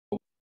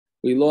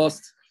We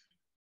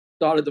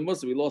started the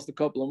Musa, we lost a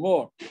couple of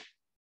more.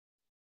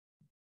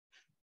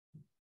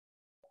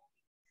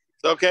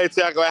 It's okay,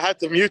 Tiago. I had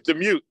to mute the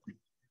mute.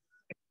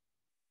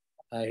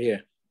 I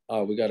hear.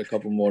 Oh, we got a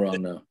couple more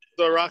on now.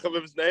 So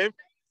Rachamim's name?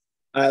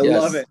 I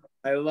love it.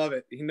 I love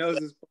it. He knows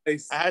his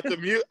place. I had to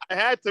mute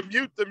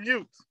the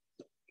mute.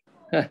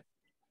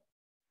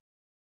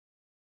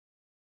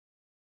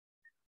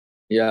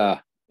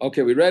 Yeah.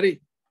 Okay, we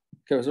ready?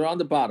 Okay, so we're on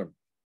the bottom.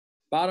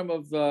 Bottom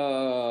of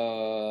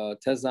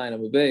Tezayin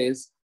Amud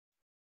Beis.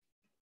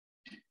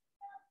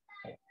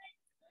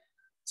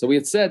 So we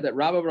had said that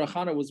Rabbi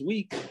Rachana was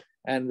weak,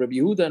 and Rabbi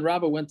Yehuda and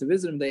Rabbi went to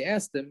visit him. They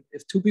asked him,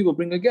 if two people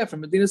bring a get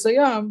from Medina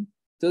Sayyam,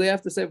 do they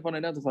have to say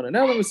Fananel to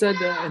Fananel? And we said,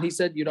 and he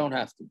said, you don't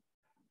have to.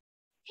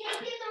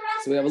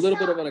 So we have a little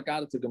bit of an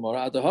agada to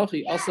Gemara. Now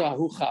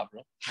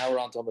we're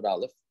on Amud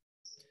Aleph.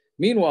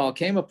 Meanwhile,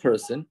 came a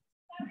person,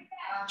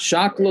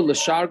 Shakla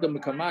l'sharga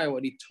mekamayo,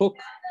 and he took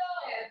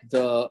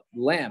the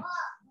lamp,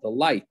 the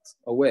light,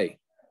 away.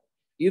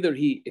 Either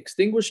he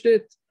extinguished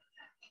it,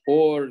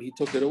 or he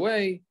took it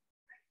away.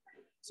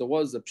 So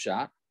what was the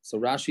pshat? So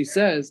Rashi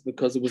says,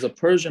 because it was a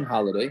Persian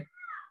holiday,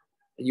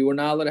 you were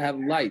not allowed to have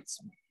lights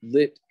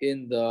lit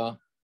in the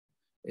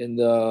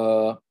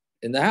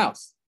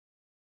house,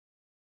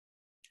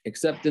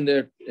 except in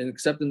their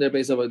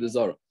base of Avodah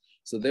Zarah.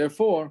 So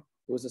therefore,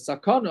 it was a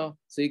sakana.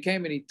 So he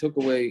came and he took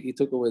away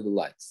the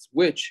lights,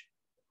 which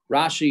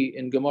Rashi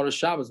in Gemara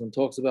Shabbos, when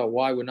talks about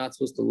why we're not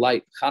supposed to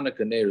light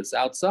Hanukkah neiros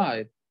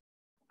outside,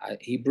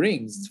 he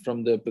brings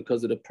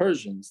because of the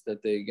Persians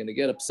that they're going to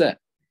get upset.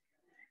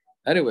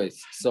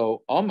 Anyways,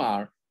 so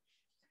Rabbi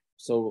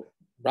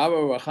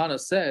Rachana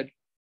said,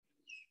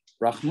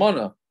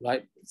 Rachmana,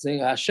 right,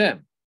 saying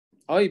Hashem,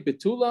 Ay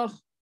betulach,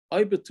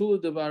 Ay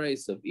betula devar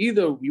Esav.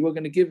 Either you were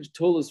going to give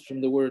betulas from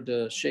the word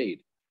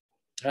shade,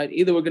 right?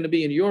 Either we're going to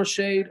be in your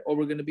shade, or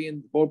we're going to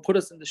be or put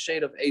us in the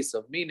shade of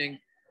Esav, meaning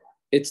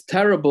it's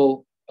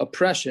terrible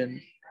oppression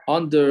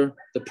under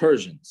the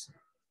Persians.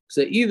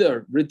 So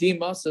either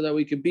redeem us so that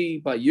we could be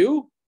by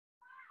you,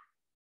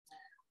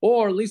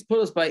 or at least put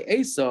us by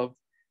Esav,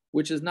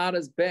 which is not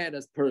as bad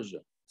as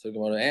Persia. So I'm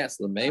going to ask,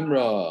 are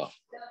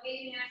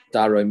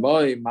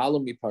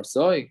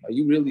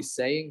you really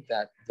saying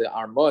that the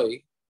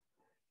Armoy,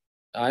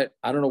 I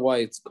don't know why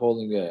it's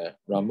calling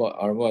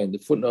Armoy. In the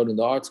footnote in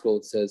the art school,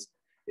 it says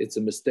it's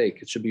a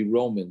mistake. It should be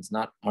Romans,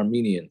 not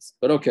Armenians.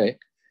 But okay.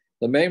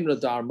 The Memra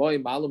Darmoy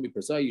Malumi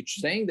Persa, are you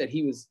saying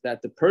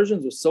that the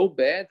Persians were so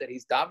bad that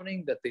he's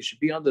davening that they should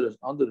be under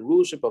the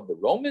rulership of the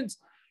Romans?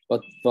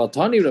 But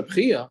Vatani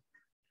Rabchia,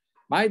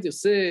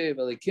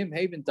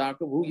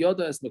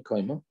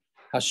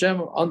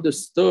 Hashem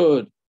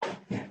understood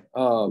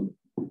the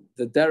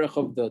derech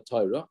of the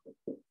Torah,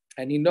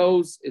 and he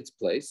knows its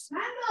place.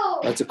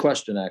 That's a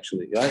question,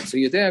 actually, right? So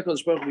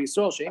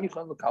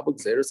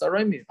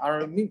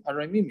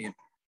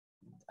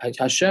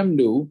Hashem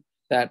knew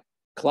that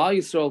Klal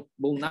Yisrael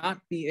will not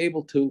be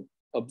able to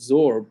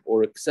absorb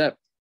or accept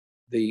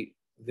the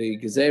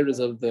gezeres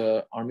of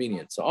the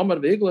Armenians. So Amar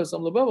v'higlas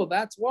am leBavel.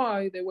 That's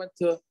why they went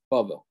to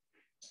Bavel.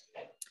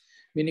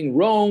 Meaning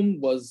Rome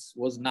was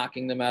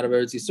knocking them out of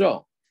Eretz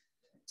Yisrael.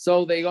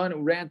 So they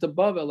ran to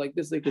Bavel. Like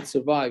this, they could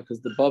survive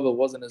because the Bavel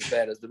wasn't as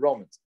bad as the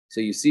Romans.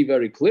 So you see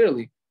very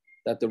clearly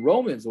that the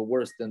Romans were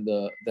worse than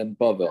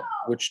Bavel,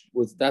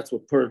 that's who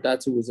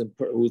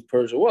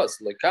Persia was.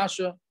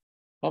 Lakasha,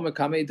 the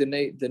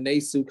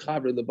Nesu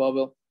Chavri the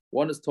Bavel.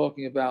 One is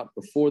talking about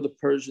before the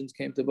Persians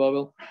came to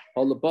Bavel,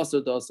 and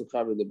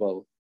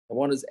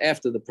one is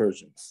after the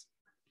Persians.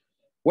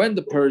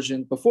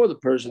 Before the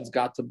Persians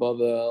got to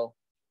Bavel,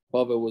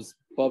 Bavel was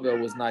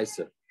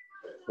nicer.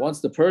 Once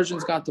the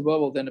Persians got to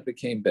Bavel, then it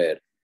became bad.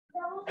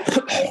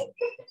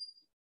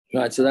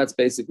 Right, so that's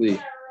basically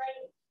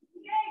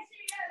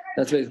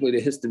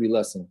the history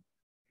lesson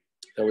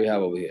that we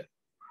have over here.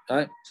 All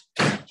right.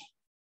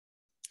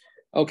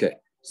 Okay,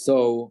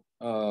 so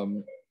there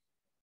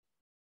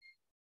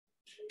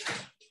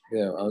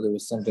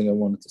was something I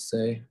wanted to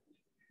say.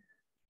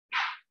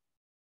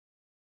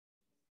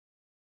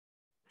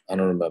 I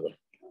don't remember.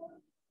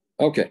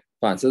 Okay,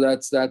 fine. So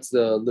that's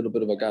a little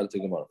bit of a Gada to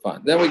Gemara.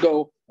 Fine. Then we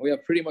go. We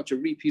have pretty much a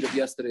repeat of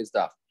yesterday's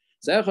daf.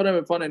 So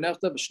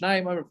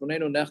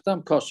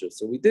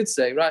we did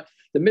say, right,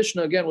 the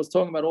Mishna again was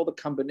talking about all the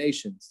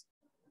combinations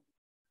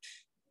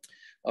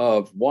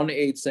of one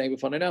aid saying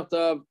b'fanei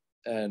nechtam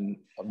and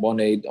one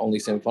aid only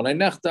saying b'fanei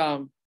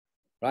nechtam,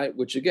 right?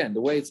 Which again,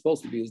 the way it's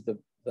supposed to be is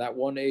that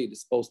one aid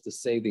is supposed to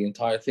say the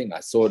entire thing. I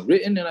saw it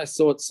written and I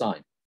saw it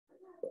signed.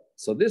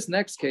 So this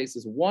next case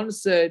is one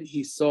said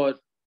he saw it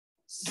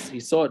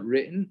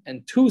written,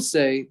 and two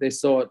say they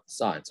saw it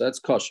signed. So that's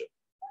kosher,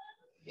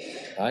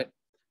 right?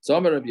 So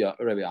Amar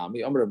Rabbi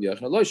Ami, Amar Rabbi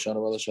Yochanan, lo shana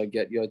v'lo shall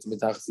get yad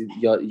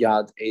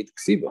eid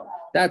ksiva.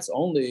 That's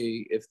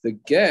only if the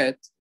get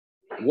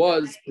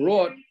was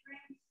brought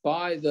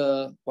by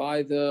the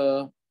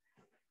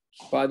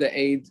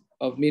aid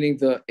of, meaning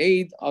the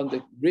aid on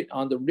the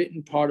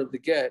written part of the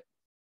get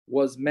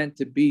was meant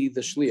to be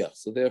the shliach.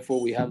 So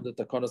therefore we have the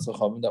takonas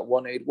chachamim that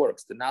one aid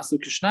works. The nasu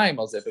kishnayim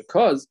al zeh,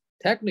 because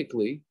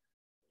technically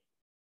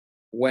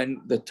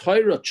when the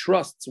Torah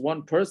trusts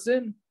one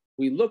person,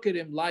 we look at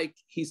him like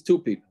he's two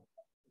people.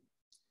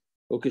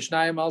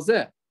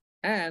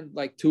 And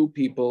like two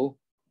people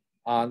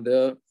on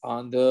the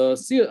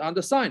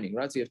signing,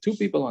 right? So you have two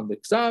people on the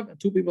ksav and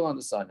two people on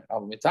the signing.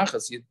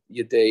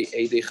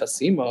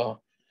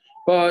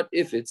 But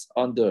if it's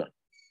under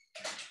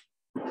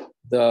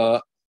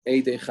the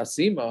Eidei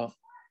Chasima,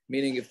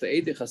 meaning if the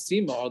Eidei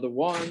Chasima are the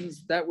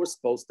ones that were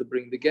supposed to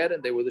bring the get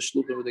and they were the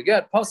shluchim with the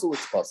get, pasul,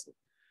 it's pasul.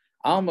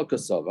 Alma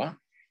kasava.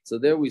 So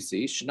there we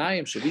see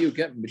Shnayim Shaviu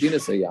get Medina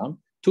Sayam.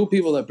 Two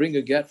people that bring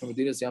a get from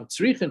Medina Sayam.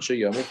 Tzrichin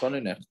Shayam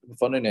b'fanenu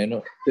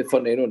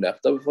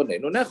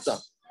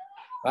nechta.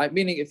 Right?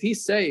 Meaning, if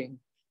he's saying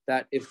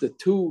that if the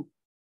two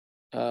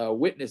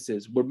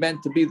witnesses were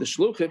meant to be the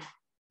shluchim,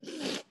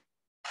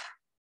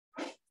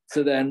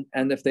 so then,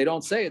 and if they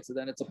don't say it, so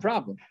then it's a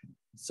problem.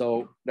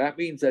 So that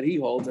means that he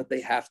holds that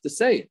they have to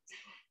say it.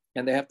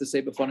 And they have to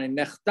say b'fanei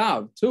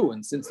nechtav too.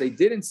 And since they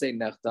didn't say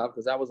nechtav,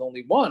 because that was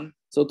only one,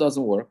 so it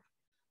doesn't work.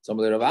 So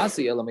then that,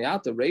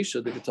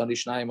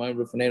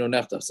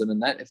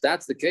 if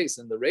that's the case,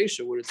 in the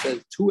reish where it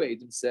says two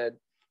Eidim said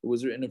it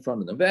was written in front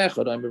of them,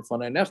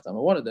 and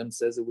one of them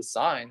says it was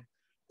signed,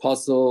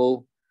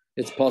 pasul,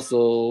 it's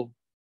pasul.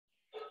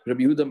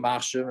 Rabbi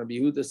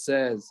Yehuda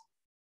says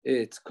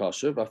it's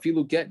kosher, but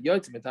filu get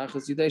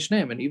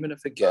and even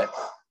if a get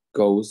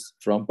goes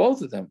from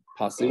both of them,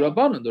 pasul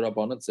rabanan, the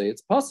rabanan say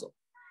it's pasul,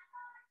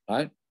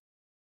 right?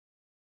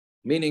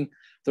 Meaning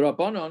the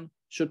rabanan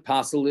should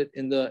pasul it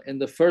in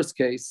the first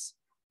case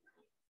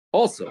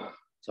also.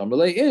 So I'm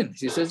relay in.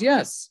 She says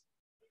yes,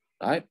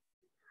 right?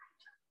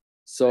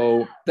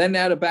 So then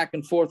add a back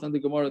and forth on the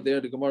Gemara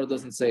there. The Gemara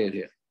doesn't say it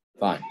here.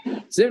 Fine.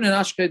 So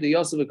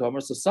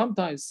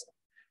sometimes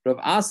Rav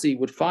Asi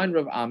would find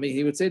Rav Ami.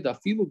 He would say that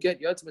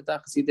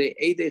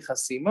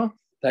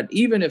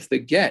even if the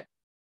get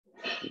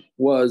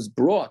was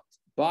brought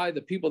by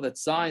the people that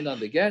signed on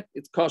the get,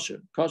 it's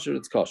kosher. Kosher,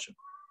 it's kosher.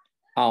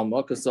 Two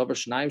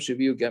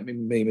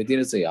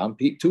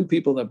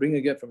people that bring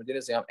a get from Medina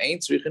Sayam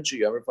ain't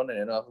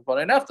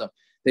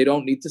they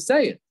don't need to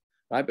say it,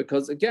 right?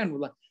 Because again,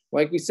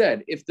 like we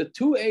said, if the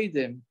two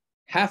Eidim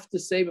have to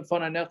say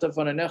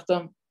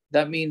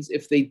that means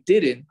if they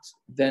didn't,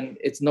 then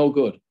it's no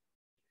good.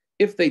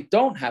 If they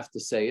don't have to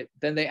say it,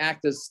 then they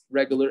act as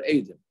regular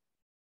Eidim.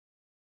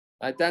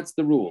 Right? That's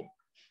the rule.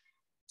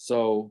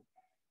 So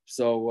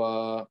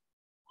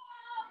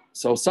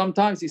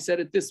sometimes he said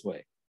it this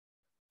way.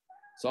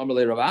 So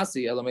Amalei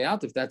Ravasi,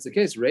 Elamayat, if that's the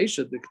case, reish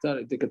the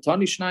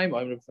Katani Shnaim,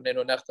 I'm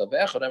Faneno Nechta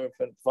Vech, I'm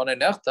Faneno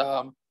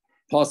Nechta,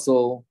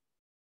 Pasul,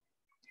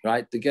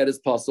 right? The get is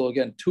Pasul.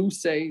 Again, two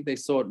say they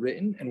saw it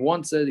written, and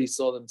one said he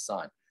saw them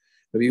sign.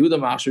 Rabbi Yehuda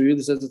Mashar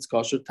Yehuda says it's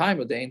kosher. Time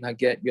of the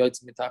get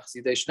Yotz Mitach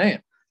Sidei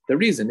Shneim. The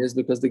reason is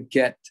because the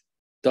get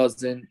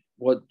didn't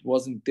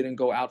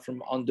go out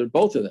from under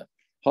both of them.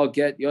 But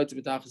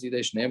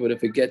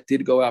if a get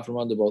did go out from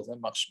under both of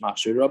them,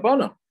 Mashar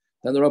Rabbanon,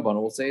 then the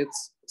Rabbanon will say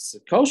it's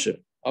kosher.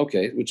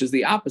 Okay, which is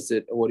the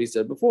opposite of what he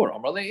said before.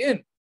 Amrale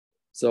in.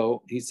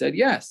 So he said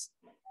yes.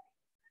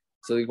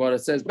 So the Gemara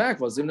says back,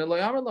 not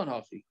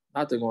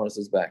the Gemara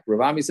says back.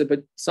 Ravami said,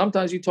 but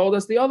sometimes you told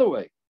us the other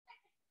way.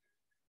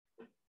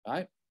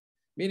 Right?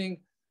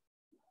 Meaning,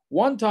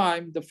 one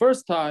time, the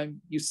first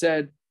time, you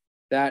said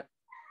that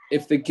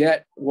if the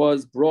get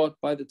was brought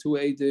by the two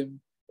Eidim,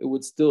 it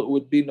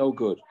would be no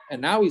good.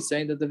 And now he's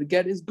saying that the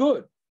get is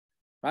good.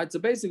 Right? So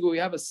basically, we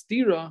have a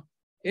stira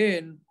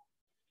in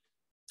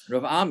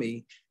Rav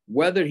Ami,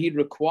 whether he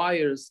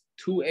requires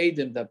two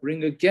Eidim that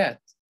bring a get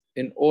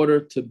in order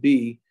to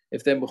be,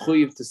 if they're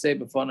mechuyev to say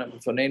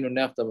b'fanenu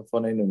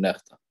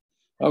nechta.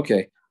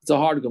 Okay, it's a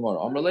hard Gemara.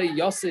 Amrlei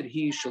Yasid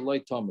he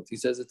shaloi tomut. He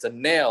says it's a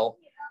nail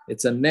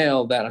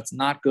that it's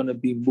not going to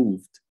be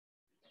moved,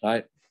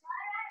 right?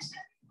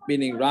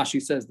 Meaning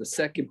Rashi says the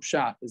second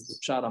pshat is the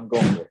pshat I'm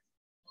going with,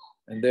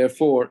 and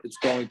therefore it's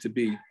going to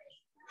be.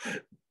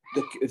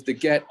 If the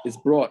get is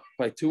brought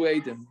by two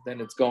Eidim, then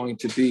it's going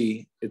to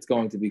be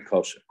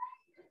kosher.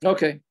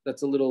 Okay,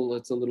 it's a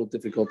little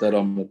difficult that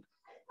Amud.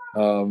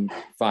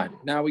 Fine.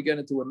 Now we get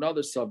into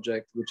another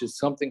subject, which is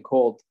something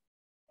called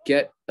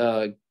get.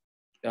 Well,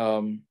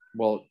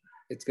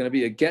 it's going to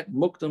be a get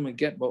muktam and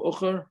get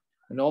ma'ucher,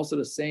 and also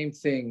the same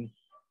thing.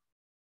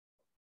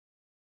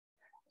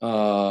 It's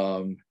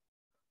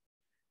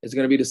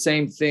going to be the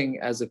same thing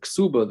as a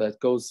ksuba that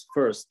goes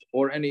first,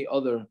 or any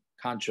other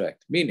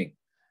contract. Meaning,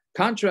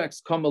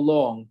 contracts come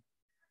along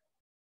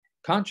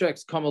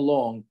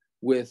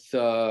with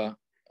how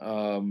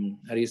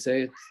do you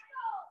say it?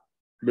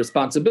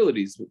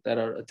 Responsibilities that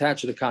are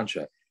attached to the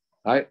contract,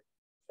 right?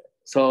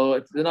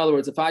 So, in other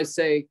words, if I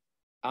say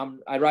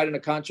I write in a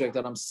contract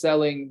that I'm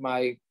selling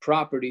my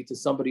property to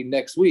somebody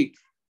next week,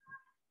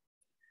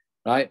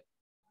 right?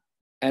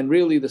 And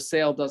really the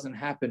sale doesn't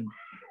happen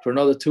for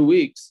another 2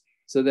 weeks,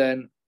 so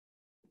then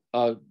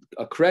a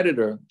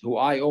creditor who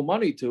I owe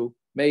money to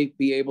may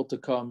be able to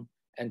come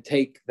and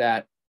take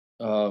that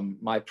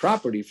my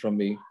property from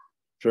me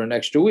for an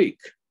extra week.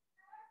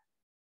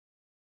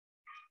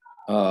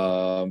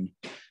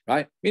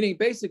 Right? Meaning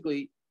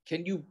basically,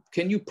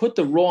 can you put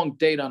the wrong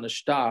date on a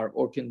star,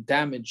 or can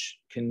damage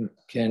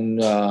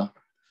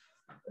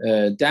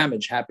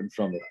happen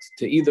from it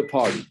to either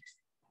party?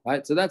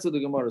 Right, so that's what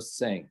the Gemara is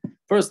saying.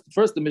 First,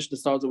 the Mishnah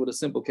starts with a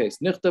simple case.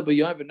 Let's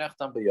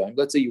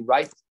say you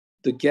write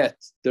the get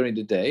during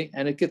the day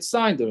and it gets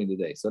signed during the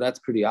day, so that's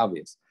pretty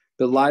obvious.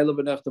 If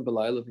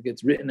it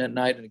gets written at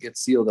night and it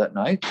gets sealed at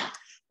night,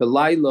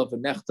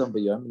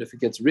 and if it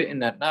gets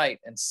written at night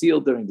and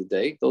sealed during the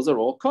day, those are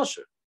all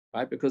kosher,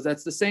 right? Because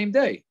that's the same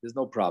day. There's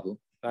no problem,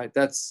 right?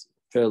 That's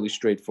fairly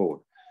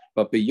straightforward.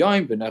 But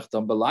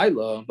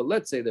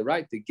let's say they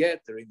write the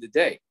get during the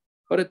day,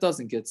 but it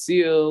doesn't get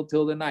sealed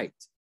till the night.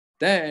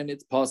 Then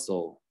it's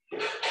puzzle,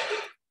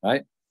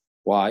 right?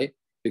 Why?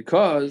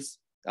 Because,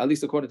 at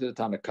least according to the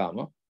Tanna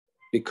Kama,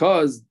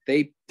 because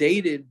they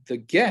dated the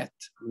get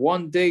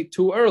one day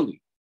too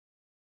early,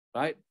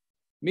 right?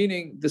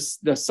 Meaning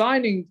the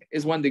signing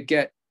is when the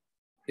get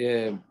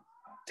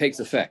takes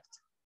effect.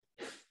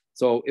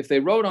 So if they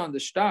wrote on the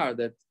star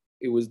that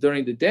it was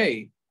during the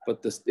day,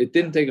 but it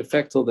didn't take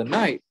effect till the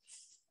night,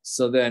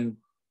 so then,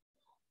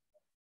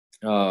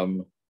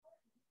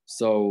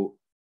 so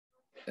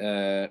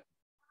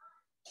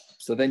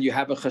then you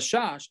have a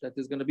chashash that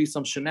there's going to be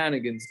some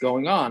shenanigans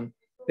going on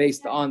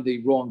based on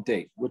the wrong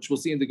date, which we'll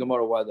see in the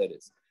Gemara why that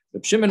is.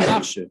 Reb Shimon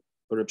Machshir,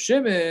 but Reb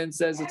Shimon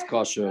says it's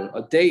kosher.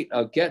 A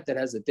get that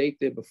has a date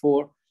there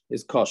before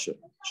is kosher.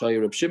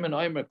 Reb Shimon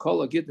Omer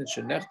kol gittin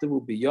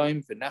shenechtavu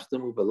b'yom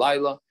v'nechtavu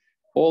b'layla,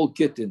 all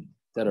gittin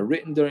that are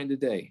written during the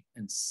day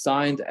and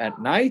signed at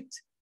night,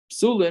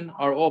 psulin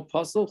are all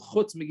puzzle.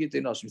 Chutz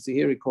megittin nashim. See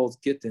here he calls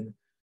gittin.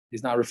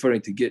 He's not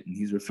referring to gittin.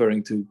 He's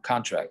referring to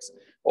contracts.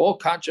 All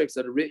contracts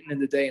that are written in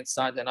the day and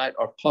signed at night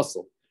are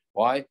puzzle.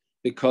 Why?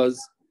 Because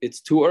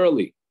it's too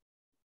early,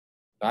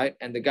 right?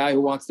 And the guy who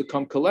wants to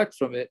come collect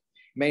from it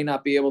may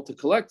not be able to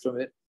collect from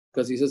it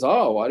because he says,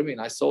 oh, I mean,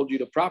 I sold you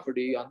the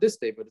property on this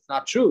day, but it's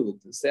not true.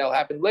 The sale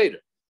happened later.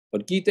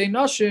 But Gitei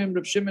Nashim,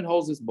 Reb Shimon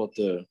holds his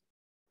mutter.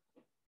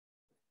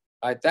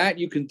 Right, that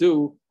you can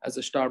do as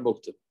a star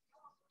mukta.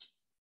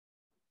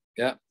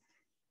 Yeah.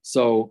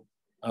 So,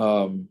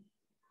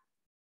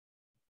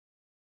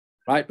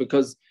 right,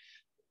 because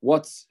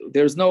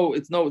there's no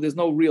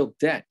real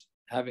debt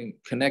having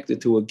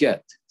connected to a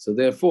get, so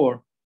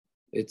therefore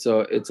it's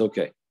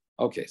okay.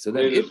 Okay, so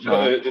then it's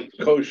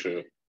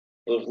kosher.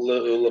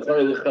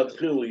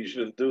 You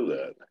shouldn't do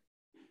that.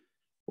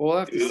 Well, we'll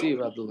have to see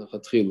about the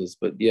lechatchilas,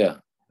 but yeah.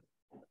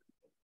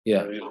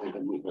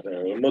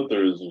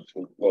 Mother is a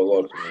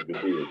lot of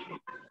bidieved.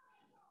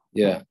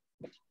 Yeah.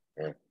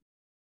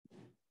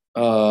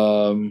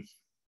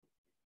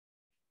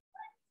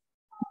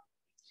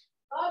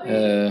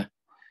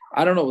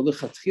 I don't know.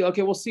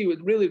 Okay, we'll see.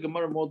 Really,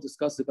 Gemara more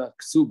discuss about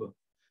ksuba.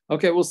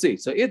 Okay, we'll see.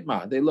 So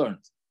idma, they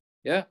learned.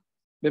 Yeah.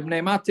 Why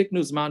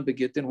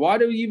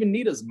do we even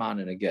need a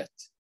zman in a get?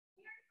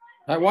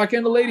 Right? Why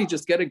can't the lady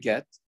just get a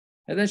get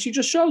and then she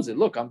just shows it?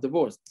 Look, I'm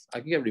divorced.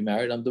 I can get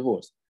remarried. I'm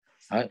divorced.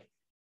 Right?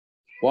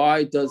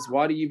 Why do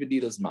you even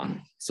need a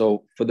zman?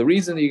 So for the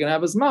reason that you're gonna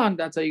have a zman,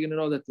 that's how you're gonna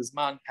know that the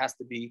zman has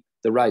to be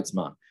the right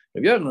zman.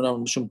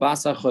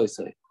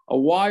 A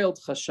wild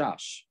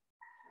chashash.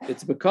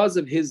 It's because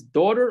of his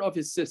daughter of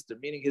his sister,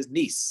 meaning his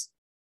niece.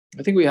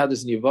 I think we had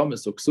this in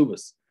Yevamis or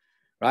Ksubas,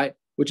 right?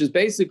 Which is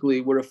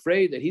basically, we're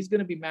afraid that he's going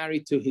to be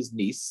married to his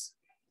niece,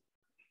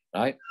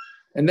 right?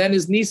 And then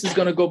his niece is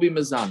going to go be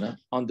Mazana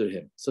under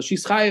him. So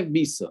she's Chayev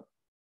Misa.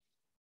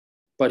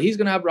 But he's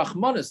going to have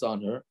Rahmanis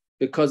on her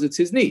because it's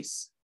his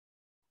niece.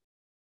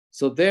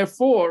 So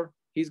therefore,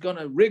 he's going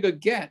to rig a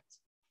get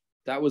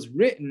that was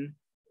written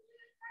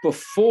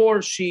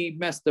before she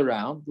messed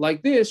around.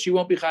 Like this, she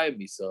won't be Chayev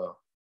Misa.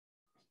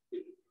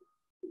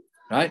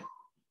 Right?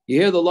 You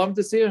hear the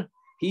lamdas here?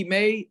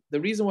 The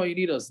reason why you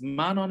need a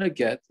zman on a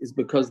get is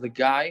because the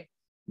guy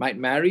might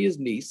marry his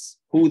niece,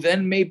 who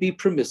then may be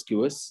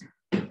promiscuous,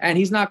 and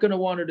he's not going to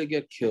want her to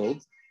get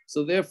killed.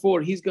 So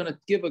therefore, he's going to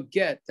give a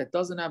get that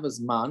doesn't have a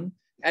zman,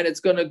 and it's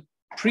going to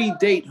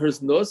predate her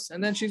znus,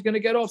 and then she's going to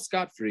get off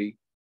scot-free.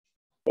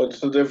 What's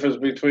the difference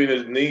between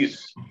his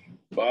niece,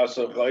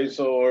 Basa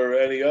Chaisa, or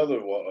any other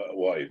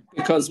wife?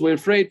 Because we're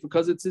afraid,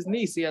 because it's his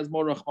niece, he has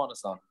more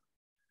rachmanas on.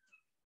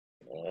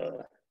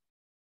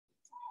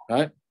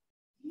 Right?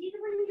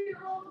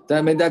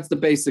 That's the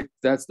basic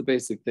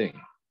thing.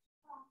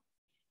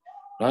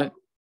 Right?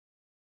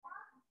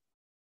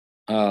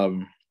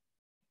 Fine.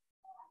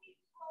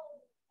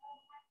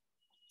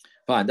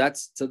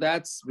 That's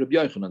Rabbi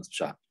Yochanan's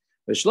pshat.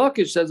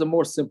 Lakish says a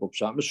more simple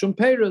pshat. Mishum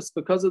Peres,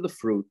 because of the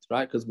fruit,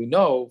 right? Because we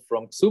know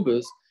from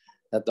Ksubas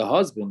that the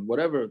husband,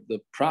 whatever the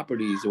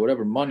properties or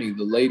whatever money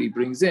the lady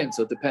brings in,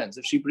 so it depends.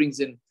 If she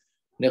brings in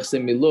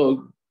Nechse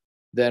Milug,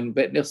 then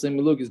Bet Nechse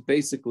Milug is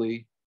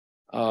basically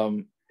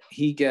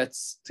she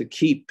gets to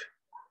keep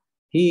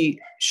the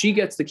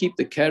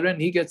keren,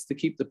 he gets to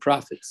keep the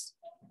profits,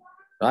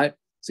 right?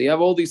 So you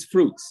have all these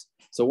fruits.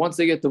 So once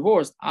they get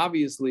divorced,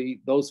 obviously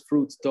those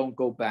fruits don't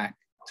go back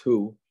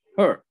to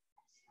her,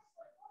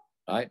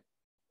 right?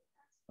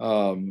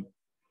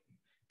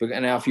 But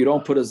and now if you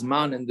don't put a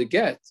Zman in the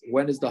get,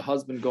 when is the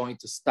husband going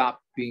to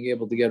stop being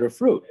able to get her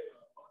fruit?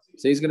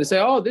 So he's going to say,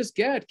 oh, this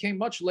get came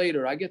much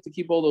later. I get to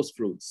keep all those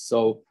fruits.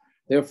 So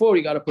therefore,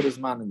 you got to put his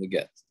man in the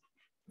get.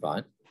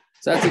 Fine.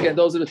 So that's again,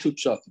 those are the two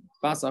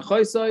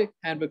pshatim.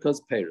 And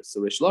because Paris. So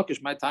Rish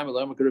Lakish, my time,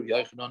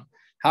 Yochanan.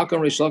 How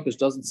come Rish Lakish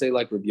doesn't say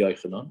like Rabbi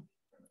Yochanan?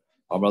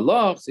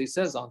 So he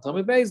says, on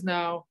Tommy Beis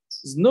now,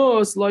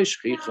 Znus loy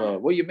shchicha.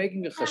 Well, you're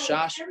making a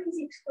chashash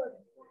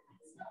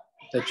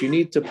that you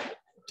need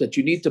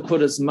to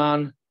put his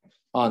man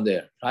on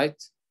there, right?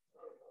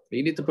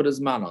 You need to put his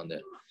man on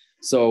there.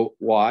 So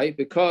why?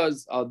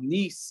 Because a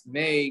niece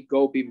may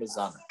go be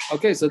mazana.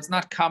 Okay, so it's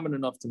not common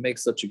enough to make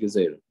such a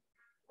gezerah.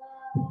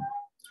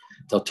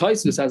 So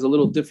Tosfos has a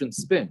little different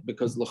spin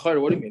because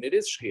l'chara, what do you mean? It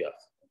is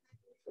shchiach.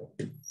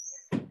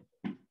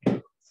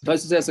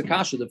 Tosfos has a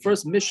kasha. The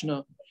first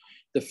Mishna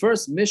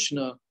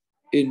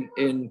in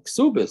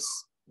Ksubis.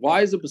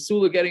 Why is a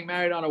basula getting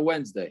married on a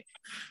Wednesday?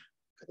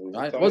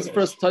 Right? What's the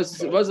first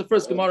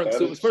Gemara in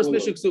Ksubis? First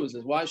Mishnah Ksubis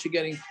is why is she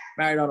getting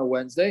married on a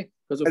Wednesday?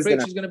 Because we're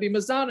afraid she's going to be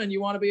Mazana, and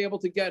you want to be able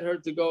to get her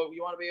to go.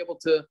 You want to be able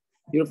to.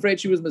 You're afraid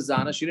she was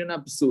Mazana. She didn't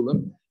have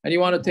Basulim, and you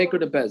want to take her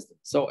to Bezdin.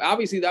 So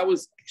obviously that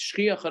was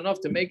shchiach enough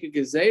to make a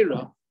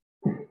gezerah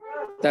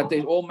that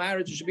all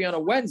marriages should be on a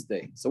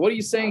Wednesday. So what are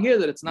you saying here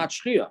that it's not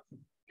shchiach?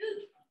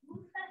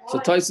 So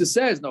Tosfos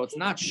says no, it's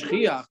not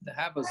shchiach to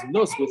have a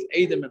znus with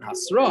Edom and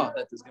Hasra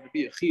that there's going to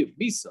be a chi of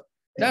misa.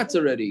 That's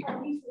already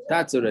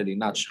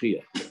not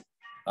shchiach,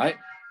 right?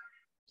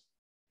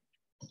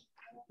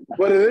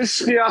 But it is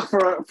shchiach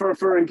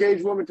for an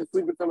engaged woman to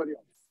sleep with somebody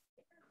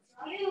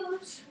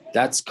else.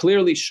 That's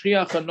clearly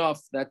shchiach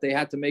enough that they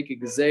had to make a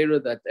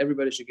gezerah that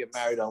everybody should get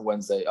married on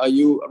Wednesday. Are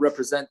you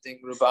representing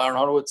Rabbi Aaron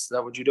Horowitz? Is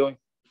that what you're doing?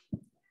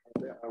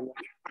 Yeah,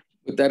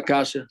 With that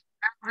kasha?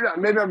 Yeah,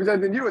 maybe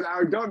representing you with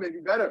Aaron Dor, maybe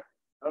better.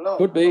 I don't know.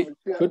 Could be.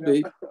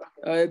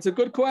 It's a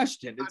good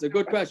question.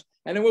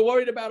 And then we're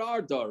worried about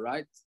our door,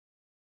 right?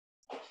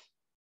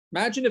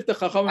 Imagine if the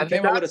Chachamim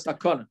came out with a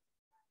takana.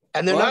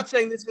 And they're not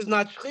saying this is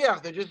not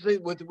shchiach. They're just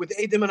saying with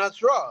Edom and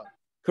Hasra.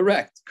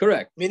 Correct.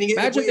 Meaning,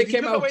 imagine if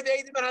you took away the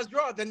Edom and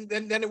Hasra,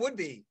 then it would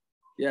be.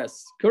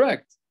 Yes,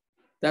 correct.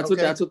 That's what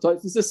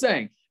Tosfos is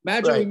saying.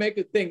 Imagine we make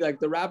a thing like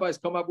the rabbis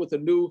come up with a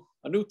new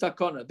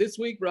takana. This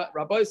week,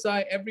 Rabbi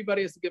say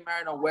everybody has to get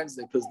married on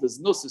Wednesday because the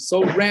znus is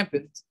so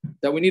rampant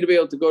that we need to be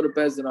able to go to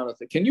Bezdin on a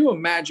thing. Can you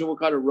imagine what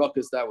kind of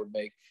ruckus that would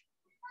make?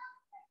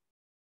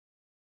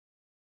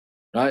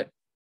 Right?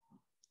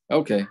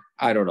 Okay,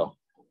 I don't know.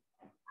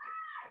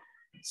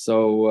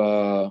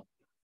 So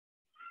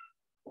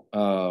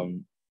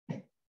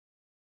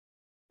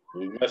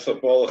we mess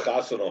up all the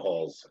chasana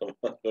halls.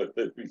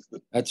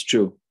 That's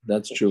true.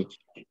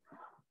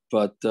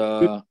 But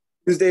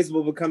Tuesdays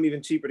will become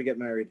even cheaper to get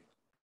married.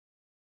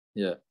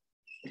 Yeah.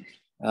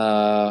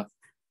 So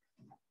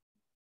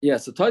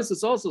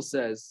Tosfos also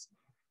says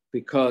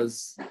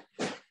because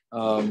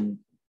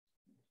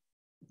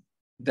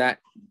that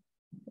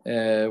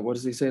what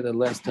does he say? The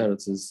last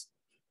teretz is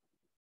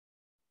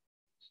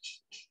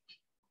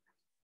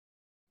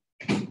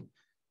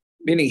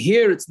meaning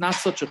here it's not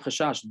such a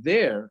chashash.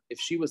 There, if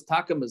she was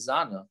taka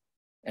mazana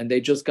and they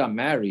just got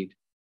married,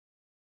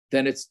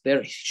 then it's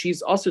there.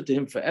 She's also to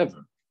him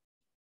forever,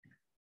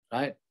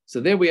 right? So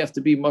there we have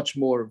to be much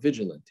more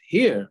vigilant.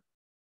 Here,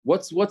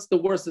 what's the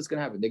worst that's going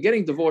to happen? They're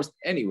getting divorced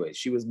anyway.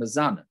 She was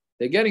mazana.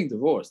 They're getting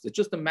divorced. It's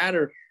just a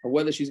matter of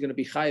whether she's going to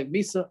be chayiv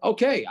misa.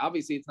 Okay,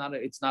 obviously it's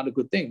not a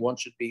good thing. One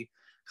should be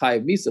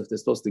chayiv misa if they're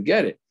supposed to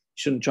get it. You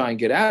shouldn't try and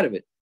get out of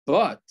it.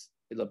 But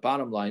the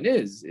bottom line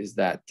is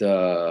that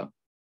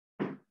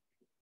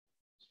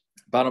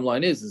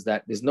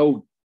there's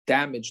no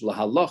damage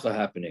lahalacha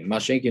happening.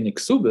 Mashenkin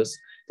iksubas,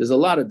 there's a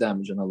lot of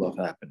damage in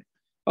halacha happening.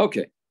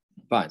 Okay,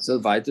 fine. So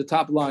the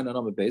top line on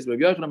Amud Beis,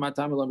 Rabbi Yochanan, my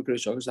time alone with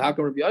Rish Lakish. How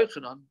come Rabbi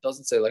Yochanan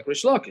doesn't say like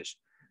Rish Lakish?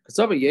 Because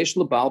yesh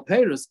lebal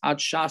peres ad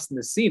shas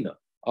nesina.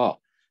 Oh,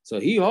 so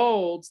he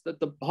holds that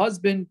the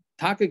husband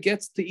taka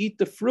gets to eat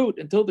the fruit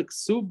until the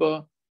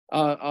ksuba,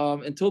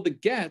 until the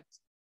get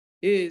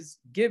is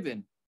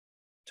given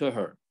to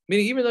her.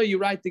 Meaning, even though you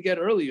write the get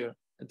earlier,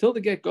 until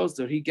the get goes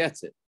there, he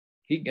gets it.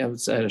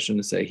 I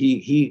shouldn't say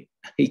he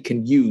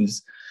can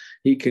use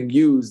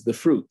the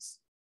fruits,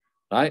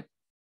 right?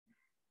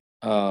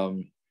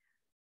 So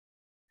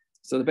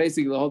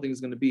basically the whole thing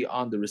is going to be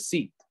on the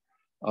receipt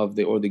of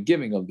the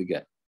giving of the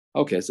get.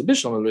 Okay, so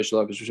Bishlam Rish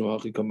Lakish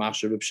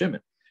Shimon.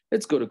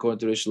 It's good according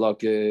to Rish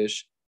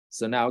Lakish.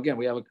 So now again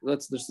we have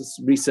let's just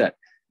reset.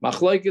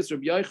 Machlokes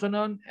Rabbi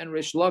Yochanan and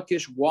Rish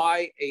Lakish.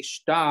 Why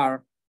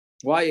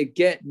a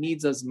get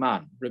needs a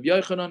Zman? Rabbi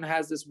Yochanan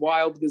has this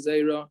wild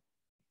gezerah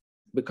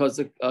because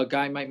a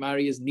guy might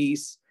marry his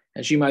niece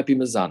and she might be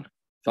mazana.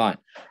 Fine.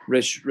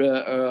 Rish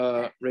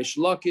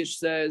Lakish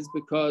says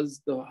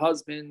because the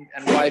husband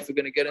and wife are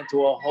going to get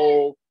into a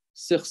whole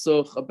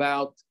sichsuch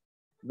about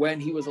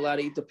when he was allowed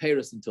to eat the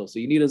peiros until. So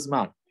you need a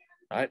zman,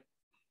 right?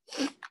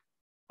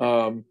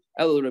 So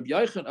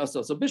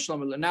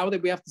Bishlam, now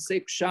that we have to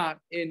say pshat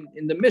in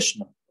the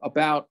Mishnah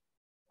about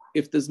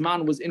if the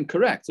zman was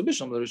incorrect. So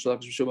Bishlam,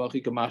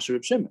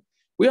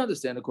 We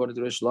understand according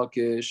to Rish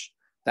Lakish,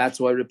 that's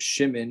why Reb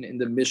Shimon in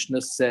the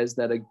Mishna says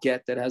that a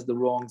get that has the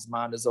wrong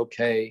Zman is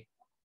okay,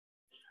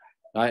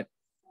 right?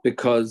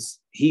 Because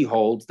he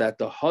holds that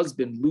the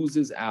husband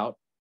loses out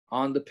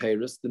on the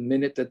Paris the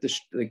minute that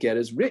the get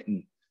is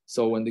written.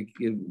 So when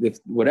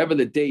whatever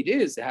the date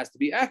is, it has to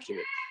be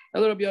accurate.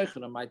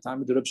 My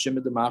time the Reb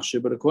Shimon the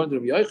Machshir, but according to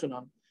Reb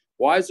Yochanan,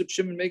 why is Reb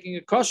Shimon making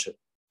a kosher?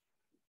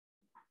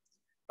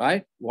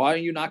 Right? Why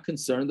are you not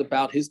concerned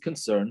about his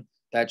concern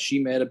that she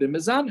may have been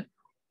mezaneh?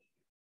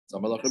 So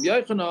I'm going to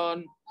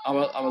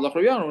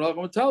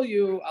tell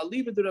you, I'll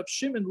leave it to Reb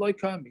Shimon like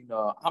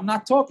Kamina. I'm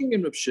not talking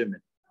in Reb Shimon.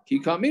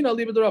 Ki Kamina, I'll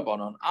leave it to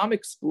Rabbanon. I'm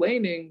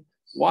explaining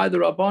why the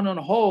Rabbanon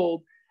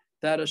hold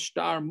that a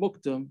shtar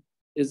muktam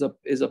is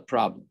a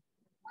problem.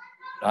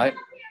 Right?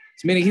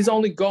 It's meaning he's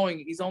only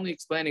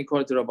explaining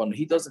according to Rabbanon.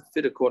 He doesn't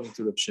fit according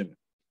to Reb Shimon.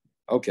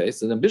 Okay,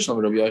 so then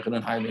Bishlam Rabbi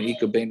Yochanan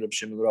Haimika Bein Reb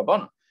Shimon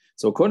Rabbanon.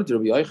 So according to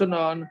Rabbi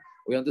Yochanan,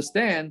 we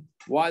understand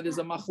why there's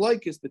a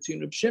machlokes between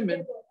Reb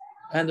Shimon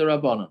and the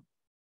Rabbanon.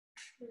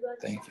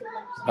 Thank you.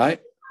 Right?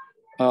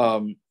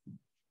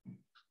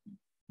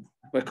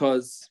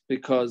 Because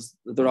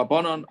the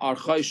Rabbanon are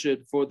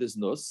chayshid for this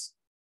nus,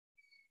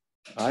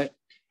 right?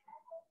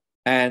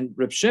 And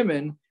Reb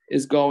Shimon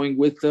is going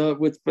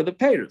for the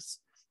payers.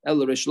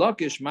 El Rish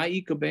Lakish,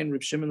 ma'ika bein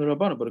Reb Shimon the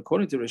Rabbanon. But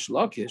according to Rish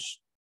Lakish,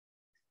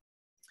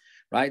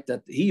 right,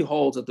 that he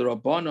holds that the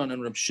Rabbanon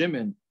and Reb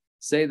Shimon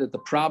say that the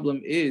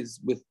problem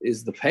is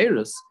the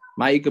payers.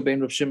 Ma'ika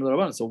bein Reb Shimon the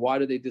Rabbanon. So why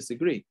do they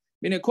disagree?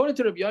 Meaning, according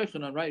to Rabbi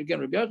Yochanan, right?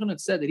 Again, Rabbi Yochanan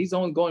said that he's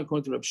only going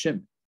according to Reb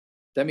Shimon.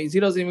 That means he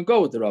doesn't even go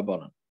with the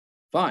Rabbanon.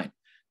 Fine,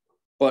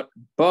 but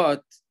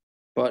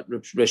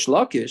Rish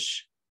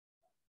Lakish,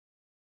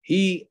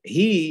 he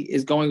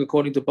is going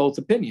according to both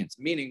opinions.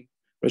 Meaning,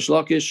 Rish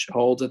Lakish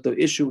holds that the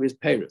issue is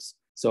Paris.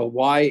 So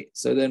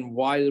then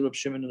why the Reb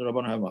Shimon and the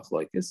Rabbanon have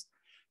machlokes?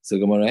 So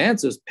Gemara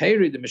answers,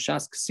 Peri the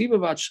mishas ksiva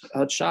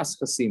v'hadshas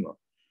chasima.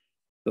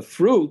 The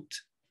fruit,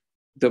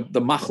 the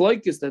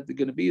machlokes that they're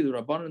going to be the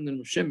Rabbanon and the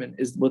Reb Shimon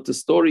is what the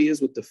story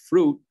is with the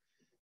fruit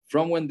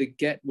from when the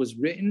get was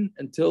written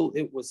until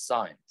it was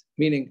signed.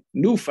 Meaning,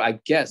 new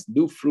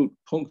fruit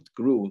punkt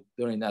grew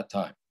during that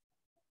time,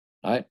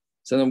 right?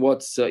 So then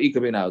what's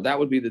ikabe now? That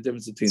would be the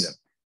difference between them,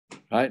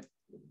 right?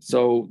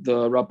 So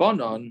the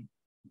Rabbanon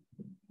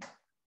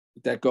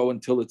that go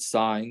until it's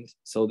signed,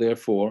 so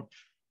therefore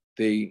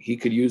he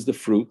could use the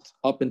fruit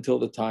up until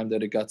the time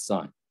that it got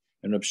signed.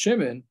 And Reb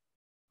Shimon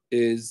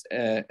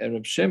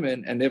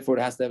and therefore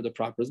it has to have the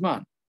proper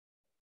Zman,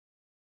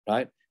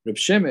 right? Reb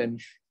Shimon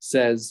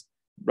says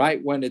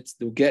right when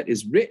the get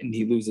is written,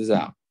 he loses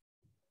out.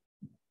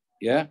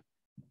 Yeah,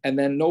 and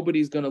then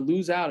nobody's going to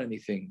lose out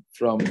anything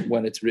from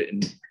when it's written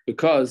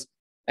because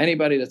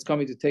anybody that's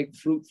coming to take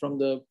fruit from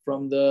the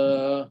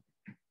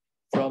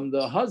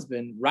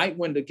husband, right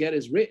when the get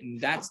is written,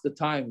 that's the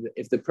time.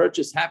 If the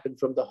purchase happened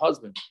from the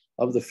husband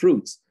of the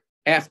fruits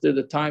after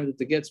the time that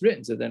the get's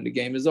written, so then the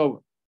game is over.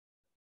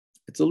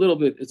 It's a little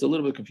bit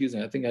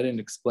confusing. I think I didn't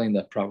explain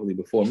that properly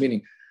before.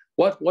 Meaning,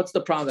 what's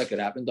the problem that could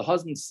happen? The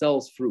husband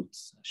sells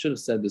fruits. I should have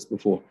said this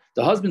before.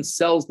 The husband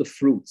sells the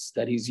fruits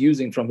that he's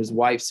using from his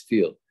wife's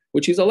field,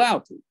 which he's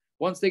allowed to.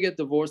 Once they get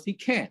divorced, he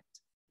can't.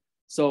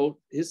 So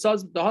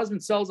the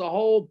husband sells a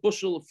whole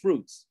bushel of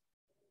fruits.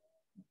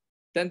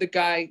 Then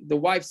the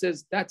wife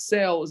says, that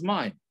sale is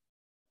mine.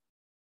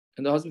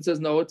 And the husband says,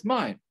 no, it's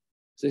mine.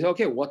 So he says,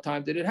 okay, what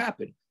time did it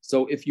happen?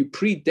 So if you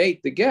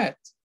predate the get,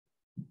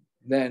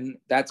 then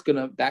that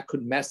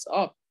could mess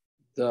up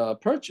the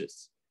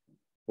purchase.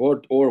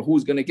 Or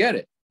who's going to get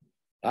it,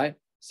 right?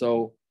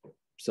 So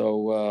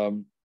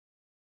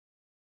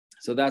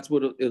that's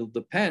what it'll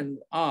depend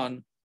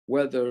on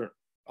whether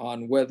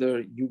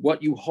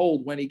what you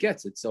hold when he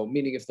gets it. So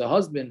meaning if the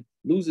husband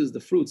loses the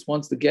fruits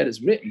once the get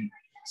is written,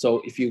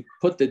 so if you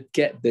put the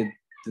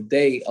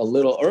day a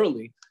little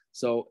early,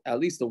 so at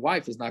least the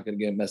wife is not going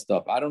to get messed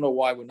up. I don't know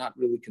why we're not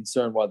really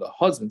concerned why the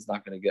husband's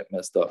not going to get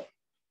messed up,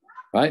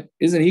 right?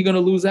 Isn't he going to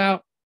lose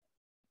out?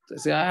 So I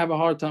say I have a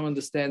hard time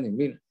understanding.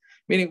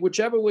 Meaning,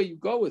 whichever way you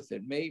go with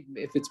it,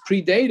 if it's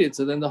predated,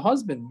 so then the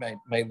husband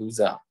may lose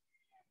out.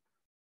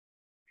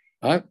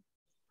 Right?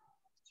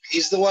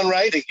 He's the one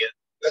writing it.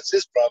 That's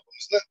his problem,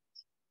 isn't it?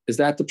 Is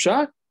that the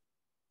pshat?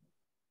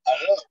 I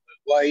don't know.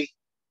 Why?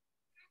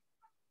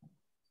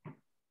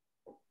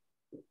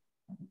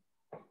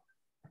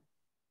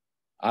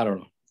 I don't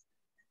know.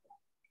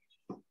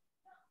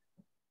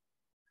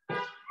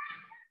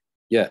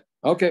 Yeah.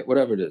 Okay.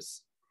 Whatever it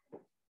is.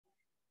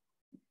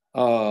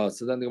 So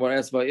then the Gemara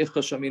asks about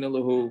Ifcha Shamina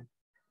Lahu,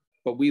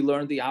 but we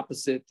learned the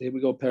opposite. Here we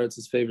go,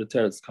 Peretz's favorite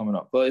teretz coming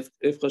up. But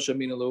if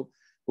Shamina Lahu,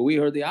 but we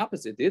heard the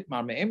opposite.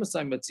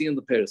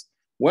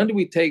 When do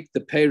we take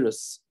the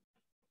Peretz?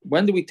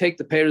 When do we take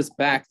the Peretz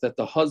back that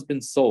the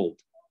husband sold?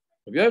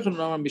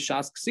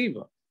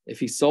 If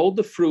he sold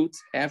the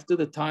fruits after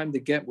the time the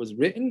get was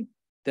written,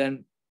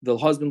 then the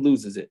husband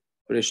loses it.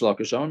 But Rish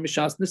Lakish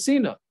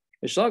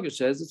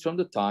says it's from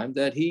the time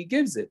that he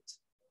gives it.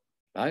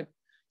 Right?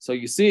 So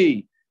you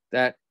see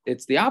that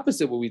it's the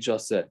opposite of what we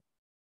just said.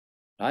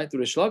 Right? The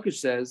Rish Lakish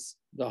says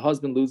the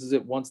husband loses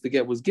it once the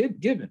get was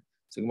given.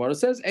 So Gemara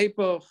says,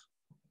 Epoch.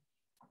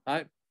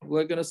 Right?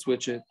 We're gonna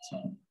switch it.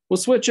 We'll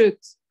switch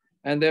it,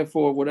 and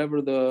therefore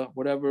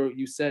whatever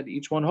you said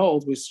each one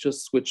holds, we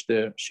just switch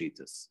their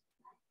shitas.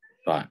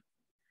 Fine.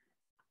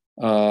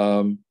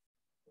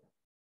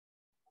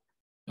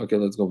 Okay,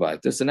 let's go back.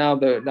 So now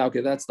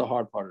that's the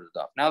hard part of the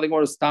daf. Now the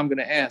Gemara is I'm going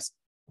to ask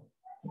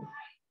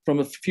from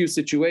a few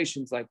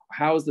situations, like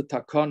how is the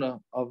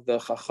takana of the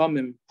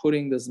chachamim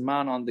putting the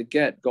zman on the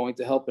get going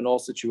to help in all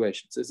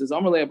situations? This is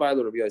Amar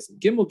le'abayla Rabbi Yosef.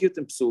 Gimel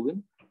gittin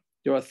psulim.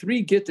 There are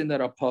 3 gittin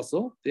that are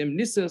puzzle. The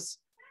nisas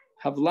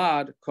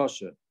havlad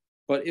kosher.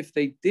 But if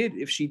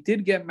she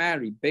did get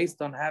married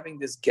based on having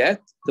this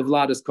get, the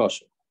vlad is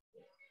kosher.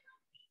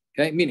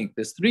 Okay, meaning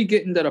there's 3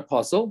 gittin that are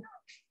puzzle.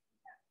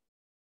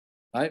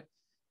 Right?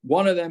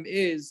 One of them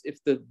is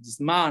if the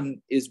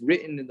zman is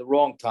written in the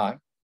wrong time.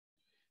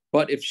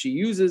 But if she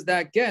uses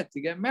that get to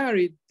get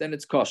married, then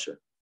it's kosher.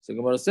 So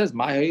Gemara says,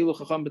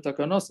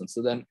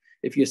 so then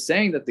if you're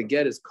saying that the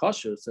get is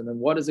kosher, so then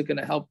what is it going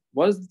to help?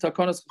 What is the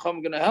takanas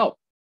chacham going to help?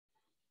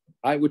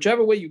 Right?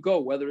 Whichever way you go,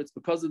 whether it's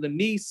because of the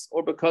niece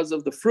or because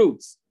of the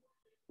fruits,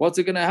 what's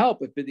it going to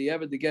help if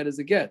bidieved the get is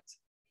a get?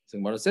 So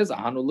Gemara says, it's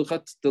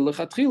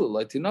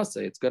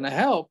going to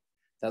help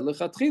that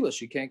lechatchila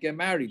she can't get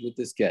married with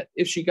this get.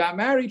 If she got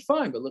married,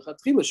 fine, but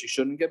lechatchila she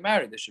shouldn't get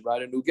married. They should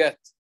write a new get.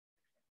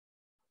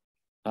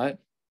 Right?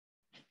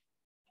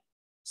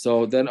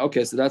 So then,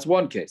 okay, so that's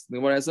one case.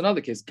 Then what has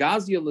another case?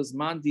 Gazia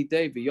lizman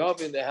didei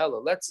v'yav in the hella.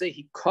 Let's say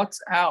he cuts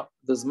out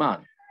the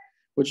zman,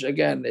 which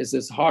again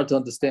is hard to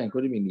understand.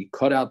 What do you mean? He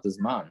cut out the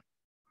zman.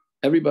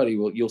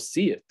 You'll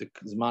see it. The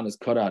zman is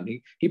cut out.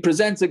 He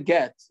presents a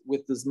get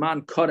with the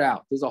zman cut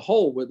out. There's a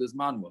hole where the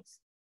zman was.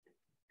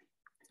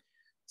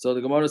 So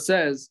the Gemara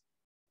says,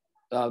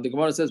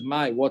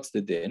 "My, what's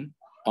the din?"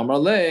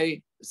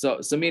 Amrale.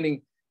 So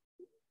meaning,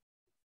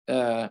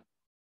 I'm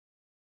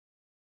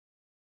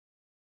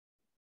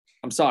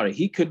sorry,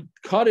 he could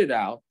cut it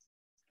out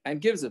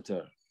and gives it to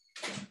her.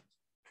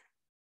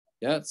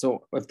 Yeah.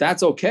 So if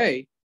that's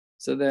okay,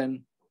 so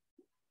then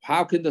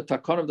how can the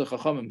takon of the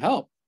chachamim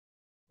help?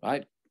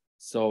 Right.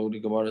 So the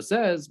Gemara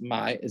says, So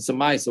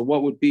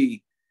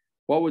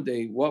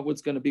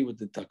what's going to be with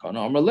the takon?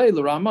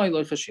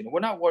 We're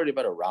not worried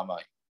about a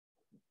ramai.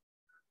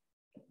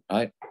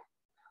 Right?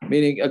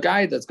 Meaning a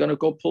guy that's going to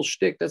go pull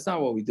shtick, that's not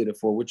what we did it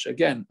for, which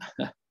again,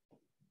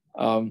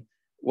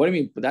 what do you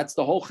mean? But that's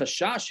the whole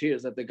chashash here,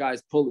 is that the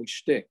guy's pulling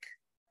shtick.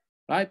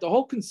 Right? The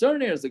whole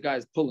concern here is the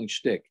guy's pulling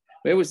shtick.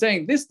 They were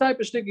saying this type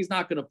of shtick he's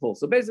not going to pull.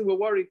 So basically we're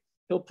worried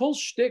he'll pull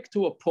shtick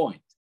to a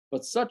point,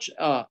 but such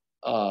a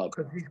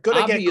because he's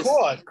going to get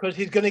caught. Because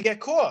he's going to get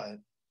caught.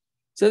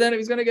 So then if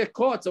he's going to get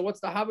caught, so what's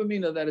the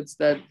havamina that it's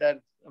that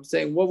I'm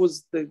saying, what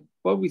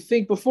we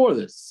think before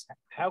this?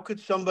 How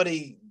could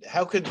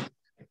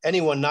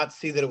anyone not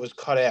see that it was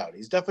cut out?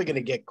 He's definitely going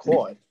to get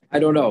caught. I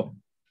don't know.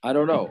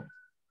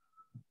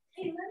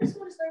 Hey, let us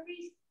go to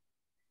Slurpees.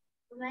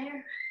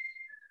 Mayor.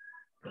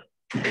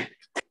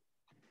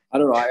 I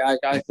don't know.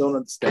 I don't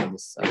understand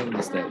this.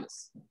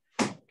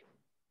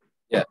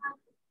 Yeah.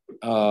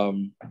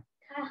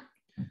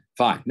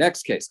 Fine.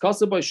 Next case.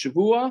 Kasabai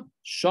Shavua,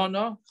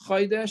 Shana,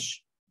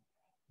 Chaydesh,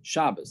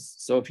 Shabbos.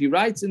 So if he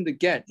writes in the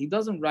get, he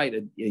doesn't write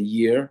a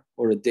year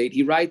or a date.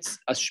 He writes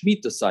a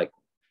Shemitah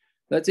cycle.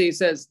 Let's say he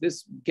says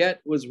this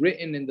get was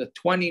written in the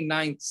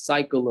 29th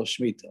cycle of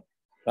Shemitah,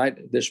 right?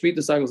 The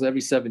Shemitah cycle is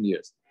every 7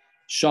 years.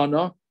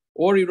 Shana,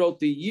 or he wrote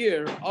the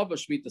year of a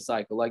Shemitah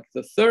cycle, like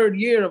the 3rd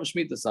year of a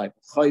Shemitah cycle,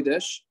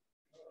 Chaydesh,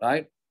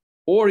 right?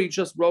 Or he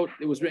just wrote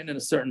it was written in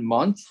a certain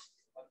month,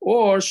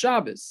 or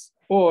Shabbos,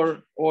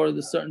 or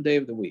the certain day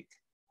of the week.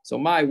 So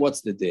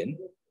what's the din?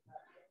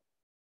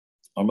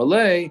 Or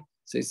Malay,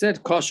 so he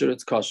said kosher,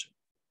 it's kosher,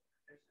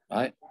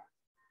 right?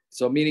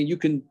 So meaning you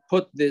can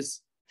put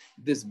this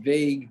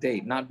vague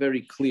date, not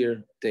very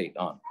clear date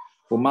on.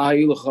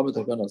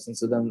 And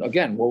so then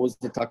again, what was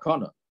the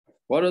takana?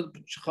 What are the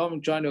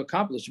Chachamim trying to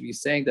accomplish if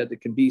he's saying that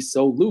it can be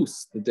so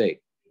loose, the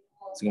date?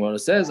 So Gemara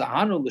says, it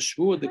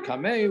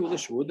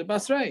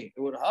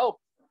would help.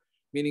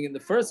 Meaning in the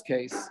first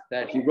case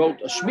that he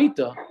wrote a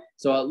Shemitah,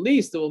 so at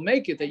least it will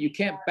make it that you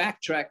can't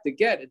backtrack the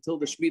get until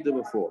the Shemitah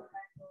before.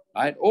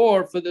 Right?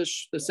 Or for the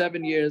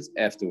 7 years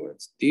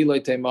afterwards.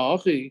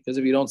 Because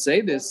if you don't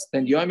say this,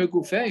 then how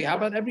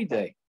about every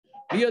day?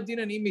 How do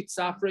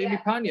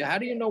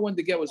you know when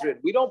the get was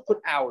written? We don't put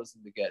hours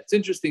in the get. It's an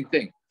interesting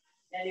thing.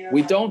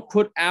 We don't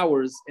put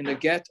hours in a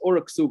get or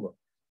a ksuba.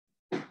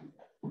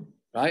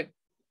 Right?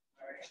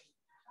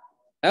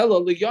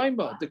 Do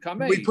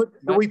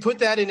we put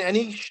that in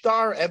any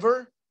star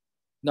ever?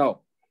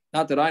 No,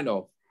 not that I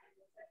know.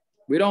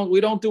 We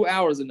don't do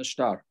hours in the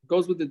star. It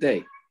goes with the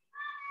day.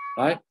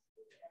 Right?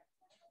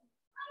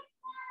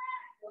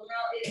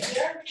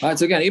 Right,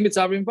 so again,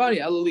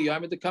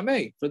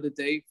 for the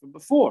day from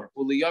before,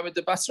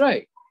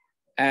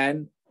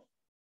 and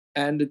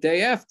the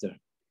day after.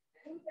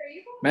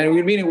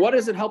 Meaning, what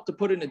does it help to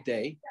put in a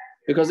day?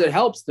 Because it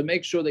helps to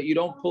make sure that you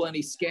don't pull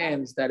any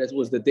scans that it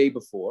was the day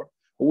before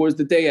or was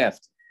the day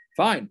after.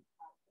 Fine.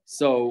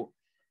 So,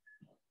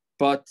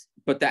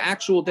 but the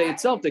actual day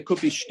itself, there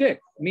could be shtick,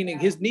 meaning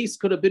his niece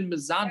could have been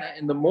mizana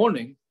in the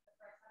morning,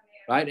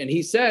 right? And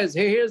he says,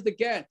 hey, here's the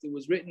get. It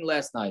was written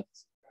last night,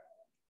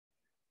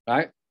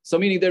 right? So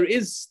meaning there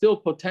is still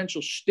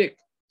potential shtick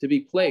to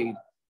be played,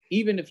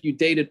 even if you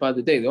date it by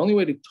the day. The only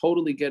way to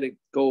totally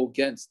go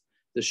against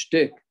the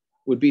shtick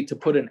would be to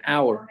put an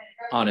hour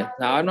on it.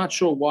 Now, I'm not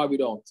sure why we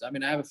don't. I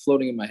mean, I have it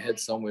floating in my head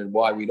somewhere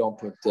why we don't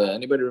put,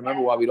 anybody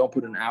remember why we don't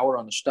put an hour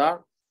on the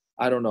star?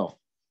 I don't know.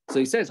 So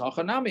he says, because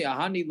we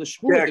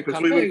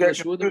would get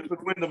confused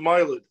between the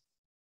mileage.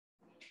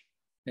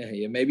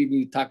 Yeah, maybe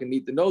we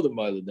need to know the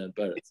mileage then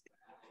better.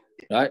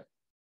 Right?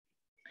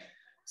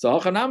 So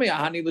at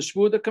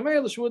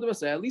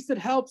least it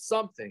helps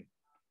something.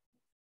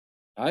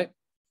 Right?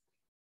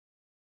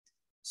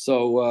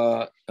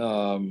 So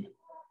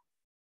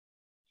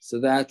so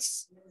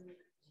that's.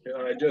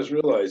 I just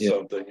realized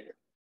something.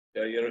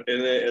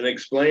 In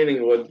explaining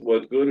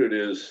what good it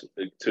is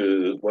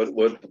to what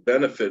the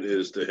benefit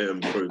is to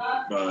him for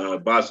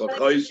Basal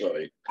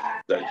Chaisai,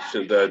 that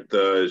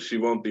she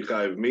won't be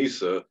Chayiv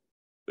Misa,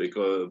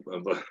 because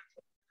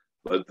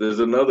but there's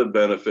another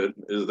benefit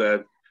is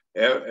that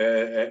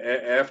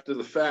after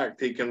the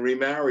fact he can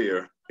remarry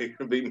her. He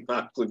can be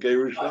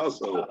Machlokes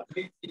also,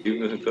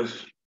 even if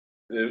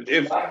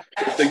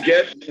the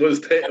get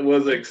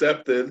was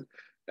accepted.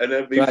 And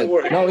then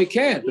before, right. No, he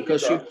can't,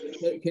 because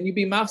can you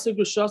be mafsek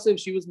b'shasa if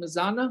she was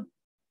mizana?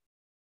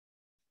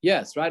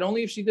 Yes, right.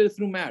 Only if she did it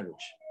through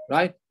marriage,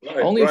 right?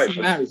 Only if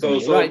she married. So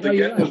right. The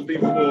get was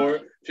before.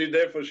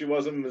 Therefore she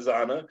wasn't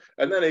mizana,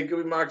 and then he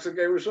could be mafsek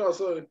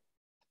b'shasa.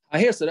 I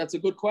hear. So that's a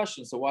good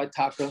question. So why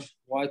taka?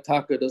 Why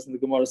taka? Doesn't the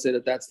Gemara say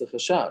that that's the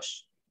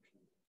chashash?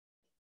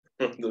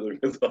 I don't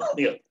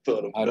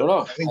know.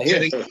 I think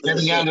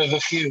getting out of a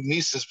few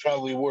niece is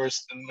probably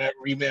worse than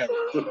remarrying.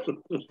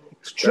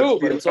 It's true,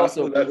 but it's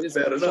also that's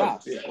bad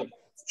enough. Yeah.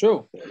 It's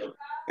true.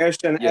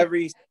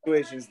 Every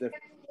situation is different.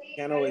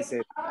 Can't always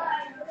say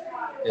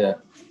that. Yeah.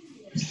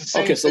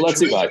 Okay, so let's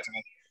see why.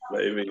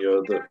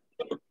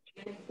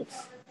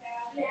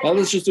 Now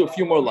let's just do a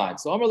few more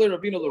lines. So Amarle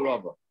Ravina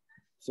LaRava.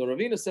 So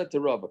Ravina said to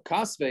Rava,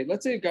 Kasve,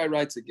 let's say a guy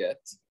writes a get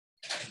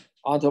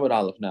on Tomad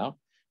Aleph now.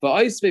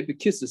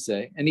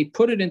 And he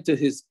put it into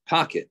his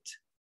pocket.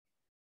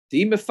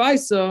 The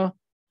mefaisa,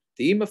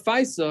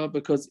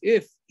 because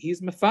if he's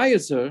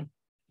mefayas her,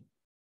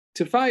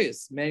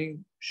 tefayas,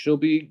 meaning she'll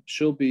be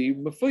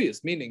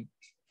mefuyas, meaning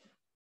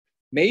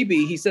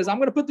maybe he says, I'm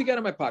going to put the get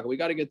in my pocket. We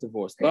got to get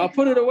divorced, but I'll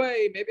put it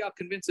away. Maybe I'll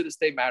convince her to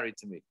stay married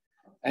to me,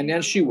 and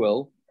then she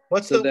will.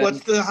 What's the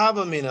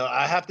havamina?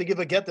 I have to give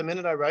a get the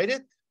minute I write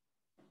it.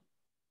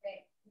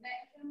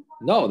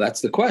 No, that's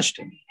the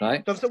question,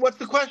 right? So what's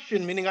the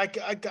question? Meaning I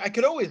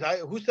could always,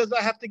 who says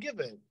I have to give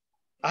it?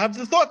 I have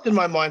the thoughts in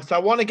my mind, so I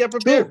want to get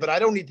prepared, but I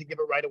don't need to give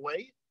it right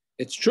away.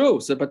 It's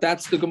true. So, but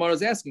that's the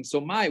Gemara's asking.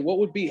 So, what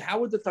would be, how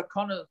would the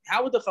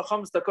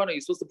Chacham's takana, you're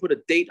supposed to put a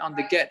date on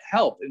the get,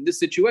 help in this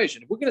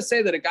situation? If we're going to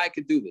say that a guy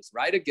could do this,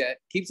 write a get,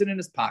 keeps it in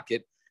his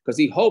pocket, because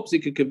he hopes he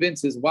could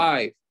convince his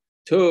wife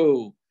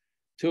to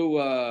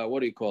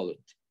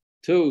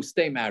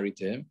stay married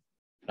to him.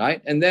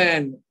 Right, and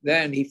then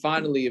he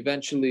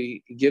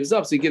eventually gives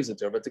up. So he gives it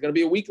to her, but it's going to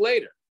be a week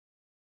later,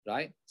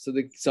 right?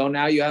 So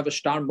now you have a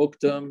shtar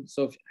muktam.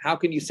 So how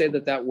can you say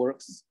that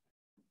works,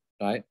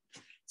 right?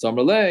 So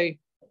Amalei,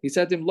 he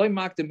said to him, "Loy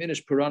maktim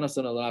inish piranas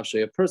on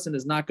alavshay." A person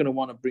is not going to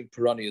want to bring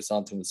piranias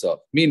onto himself.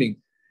 Meaning,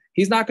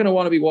 he's not going to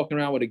want to be walking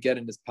around with a get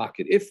in his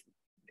pocket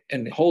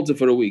and holds it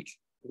for a week.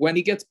 When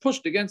he gets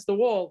pushed against the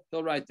wall,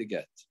 he'll write the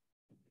get,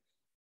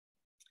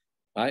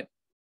 right?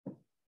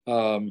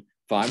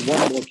 Fine.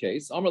 One more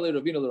case. Amarle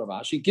Ravina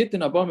Ravashi.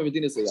 Gittin Abam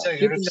Medina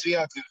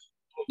Sayah.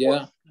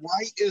 Yeah.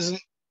 Why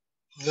isn't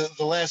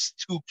the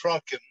last two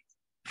prakim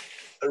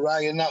a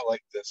raya not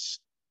like this?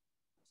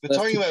 We're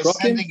talking about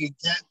sending a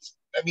get.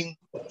 I mean,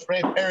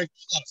 Parak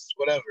plus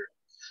whatever.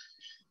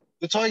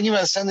 We're talking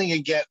about sending a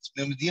get.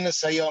 Medina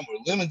Sayam or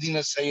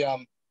Limedina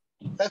Sayam.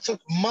 That took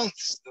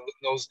months in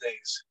those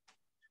days.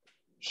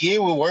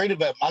 Here we're worried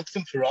about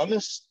Maktim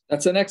Piramis.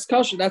 That's the next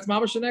question. That's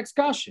Mamash the next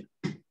question.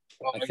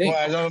 I think.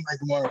 I don't have a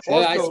Gemara.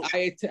 Yeah,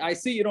 I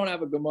see you don't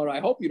have a Gemara.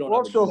 I hope you don't.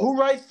 Also, who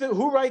writes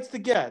the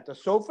get? A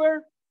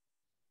sofer?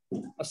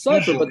 A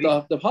sofer,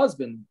 but the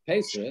husband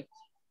pays for it.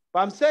 But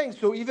I'm saying,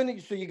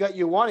 you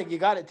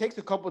got it. Takes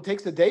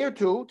a day or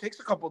two. Takes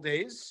a couple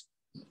days.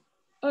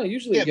 Oh,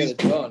 usually you get it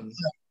done.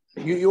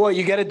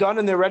 You get it done,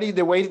 and they're ready.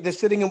 They're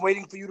sitting and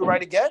waiting for you to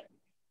write a get.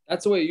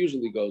 That's the way it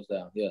usually goes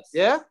down. Yes.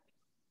 Yeah.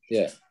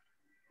 Yeah.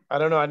 I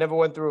don't know. I never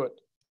went through it.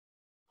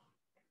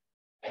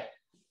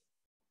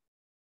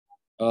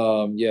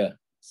 Yeah.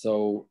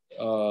 So,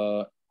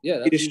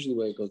 that's usually the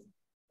way it goes.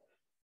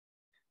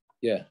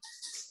 Yeah.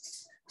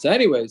 So,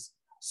 anyways,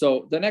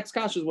 so the next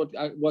kasha is what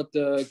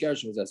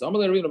Gershon was asking. So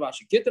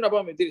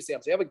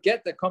you have a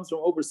get that comes from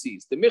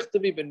overseas. The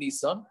michtavi ben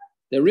Nisan,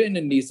 they're written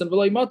in Nisan.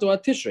 Right?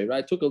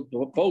 It took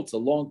boats a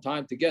long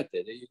time to get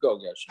there. There you go,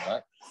 Gershon.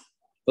 Right?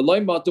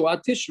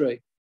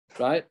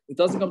 Right? It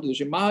doesn't come to the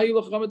Shem.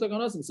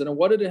 So then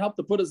what did it help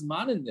to put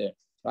Zman in there?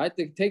 Right?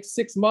 It takes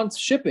 6 months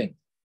shipping.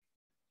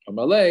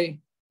 Amalei,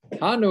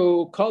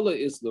 Hanu Kala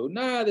Islu.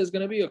 Nah, there's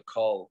going to be a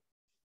call,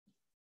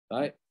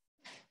 right?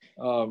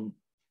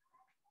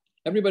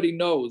 Everybody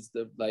knows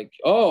that, like,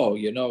 oh,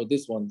 you know,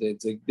 this one,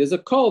 there's a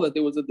call that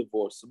there was a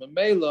divorce. So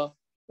Mamela,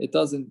 it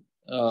doesn't,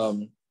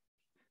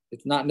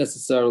 it's not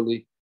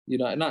necessarily,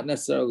 not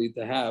necessarily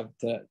to have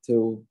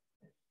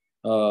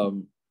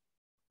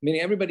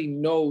meaning everybody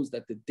knows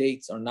that the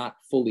dates are not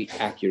fully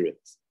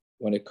accurate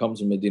when it comes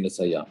from Medina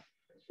Sayyam,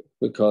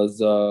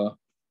 because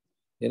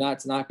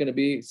it's not going to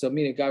be, so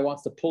meaning a guy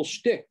wants to pull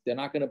shtick, they're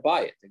not going to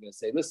buy it. They're going to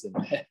say, listen,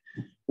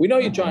 we know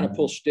you're trying to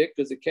pull shtick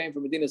because it came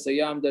from Medina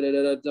Sayyam,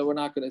 we're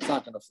not going to, it's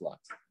not going to fly.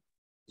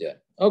 Yeah.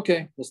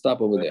 Okay. We'll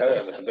stop over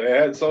there. They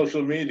had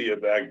social media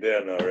back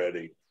then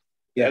already.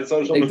 Yeah. They had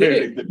social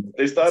media.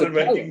 They started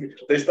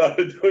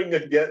doing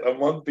it yet a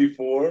month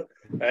before,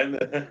 and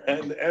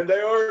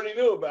they already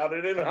knew about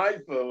it in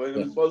Haifa when it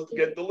was supposed to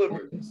get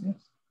delivered.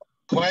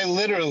 Quite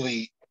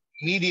literally,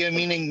 media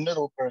meaning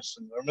middle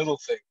person or middle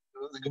thing.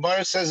 The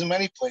Gemara says in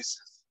many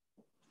places,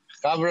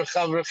 Chavra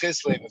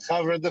chisle,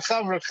 Chavra the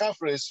Chavra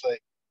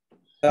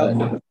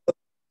isle.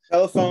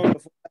 Telephone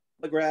before that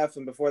telegraph,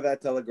 and before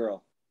that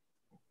telegirl.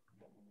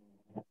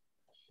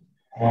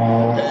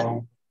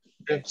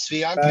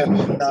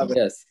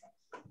 Yes,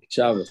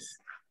 Shabbos.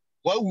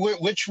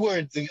 Which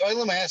word? The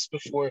Olam asked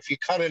before, if you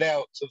cut it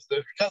out, so if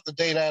you cut the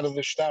date out of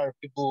the star,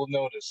 people will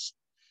notice.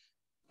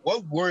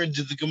 What word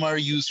did the Gemara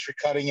use for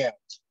cutting out?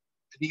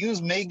 Did he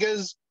use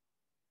megas?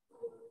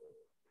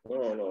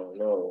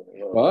 No.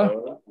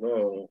 What?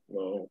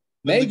 No.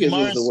 Megas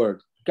was the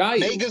word.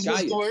 Megas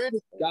was the word?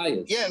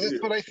 Gaius. Yeah, that's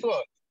what I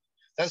thought.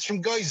 That's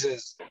from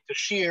Geizes, to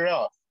shear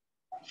off.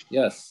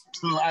 Yes.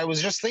 So I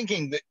was just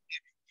thinking that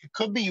it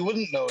could be you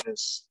wouldn't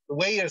notice. The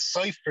way a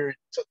cipher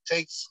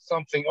takes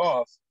something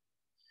off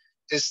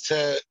is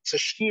to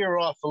shear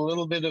off a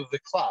little bit of the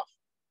cloth.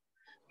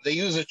 They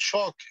use a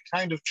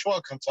kind of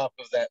chalk on top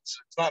of that, so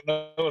it's not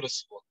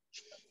noticeable.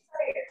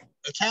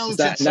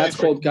 That's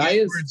called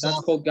Gaius? That's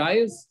called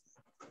Gaius?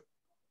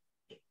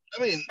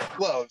 I mean,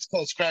 well, it's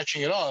called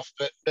scratching it off,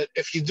 but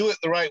if you do it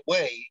the right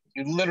way,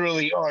 you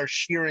literally are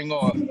shearing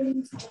off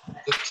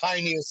the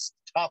tiniest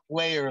top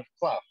layer of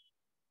cloth.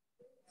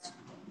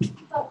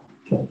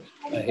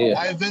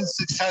 I've been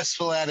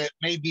successful at it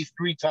maybe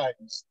 3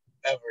 times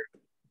ever.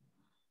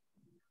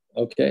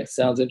 Okay,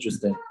 sounds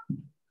interesting.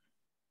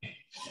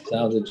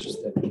 A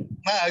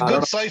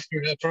good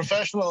cipher, a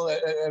professional,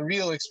 a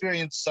real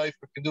experienced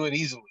cipher can do it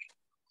easily.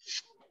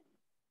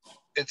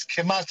 It's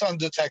kemat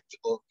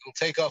undetectable. It'll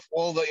take off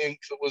all the ink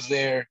that was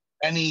there,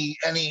 any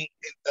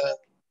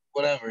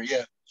whatever,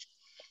 yeah.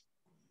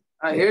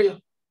 I hear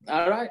you.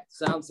 All right,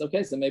 sounds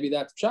okay. So maybe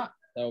that's pshat.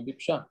 That would be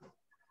pshat.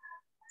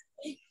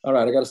 All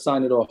right, I got to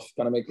sign it off.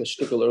 Got to make a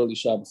shtickle early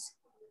Shabbos.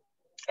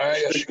 All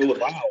right,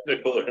 wow.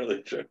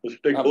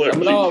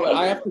 No,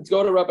 I have to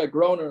go to Rabbi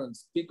Groner and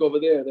speak over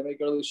there. They make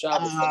early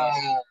Shabbos.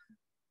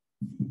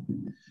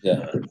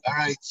 Yeah. All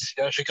right.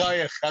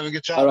 Have a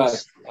good Shabbos. All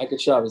right. I could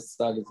Shabbos.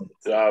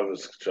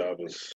 Shabbos.